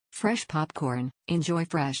Fresh popcorn. Enjoy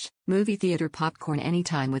fresh, movie theater popcorn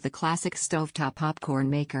anytime with the classic stovetop popcorn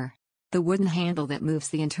maker. The wooden handle that moves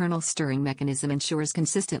the internal stirring mechanism ensures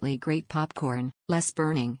consistently great popcorn, less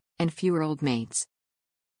burning, and fewer old mates.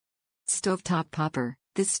 Stovetop popper.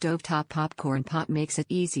 This stovetop popcorn pop makes it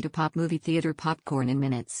easy to pop movie theater popcorn in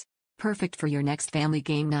minutes. Perfect for your next family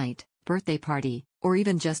game night, birthday party, or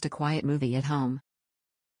even just a quiet movie at home.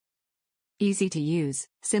 Easy to use.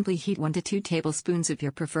 Simply heat 1 to 2 tablespoons of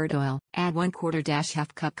your preferred oil, add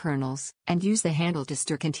 1/4-half cup kernels, and use the handle to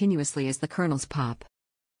stir continuously as the kernels pop.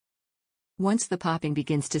 Once the popping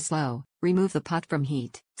begins to slow, remove the pot from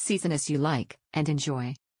heat, season as you like, and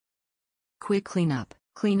enjoy. Quick cleanup.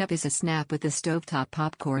 Cleanup is a snap with the stovetop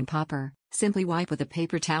popcorn popper. Simply wipe with a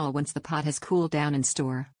paper towel once the pot has cooled down and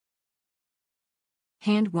store.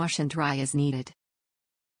 Hand wash and dry as needed.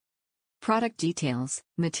 Product details: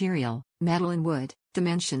 material, metal and wood,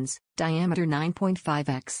 dimensions, diameter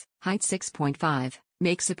 9.5x, height 6.5,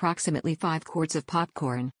 makes approximately 5 quarts of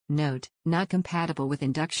popcorn. Note, not compatible with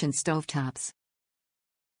induction stovetops.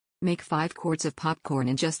 Make 5 quarts of popcorn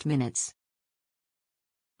in just minutes.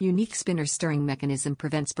 Unique spinner stirring mechanism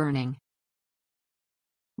prevents burning.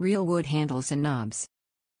 Real wood handles and knobs.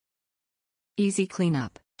 Easy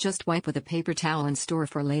cleanup, just wipe with a paper towel and store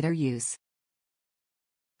for later use.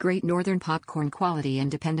 Great Northern popcorn quality and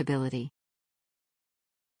dependability.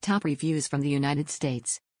 Top reviews from the United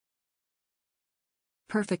States.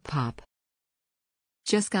 Perfect pop.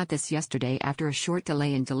 Just got this yesterday after a short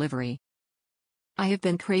delay in delivery. I have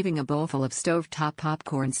been craving a bowlful of stovetop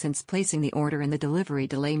popcorn since placing the order, and the delivery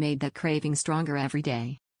delay made that craving stronger every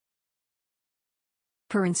day.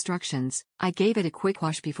 Per instructions, I gave it a quick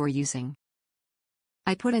wash before using.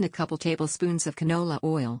 I put in a couple tablespoons of canola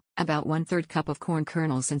oil, about 1/3 cup of corn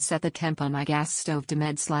kernels, and set the temp on my gas stove to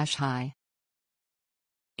med/high.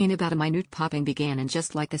 In about a minute, popping began, and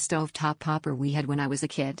just like the stovetop popper we had when I was a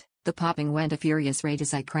kid, the popping went a furious rate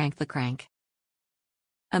as I cranked the crank.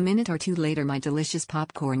 A minute or two later, my delicious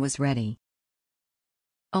popcorn was ready.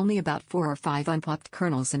 Only about 4 or 5 unpopped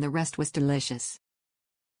kernels, and the rest was delicious.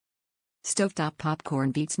 Stovetop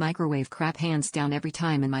popcorn beats microwave crap hands down every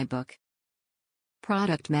time in my book.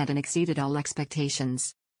 Product met and exceeded all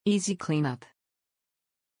expectations. Easy cleanup.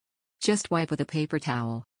 Just wipe with a paper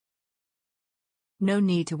towel. No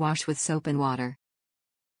need to wash with soap and water.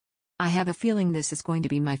 I have a feeling this is going to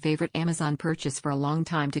be my favorite Amazon purchase for a long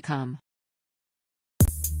time to come.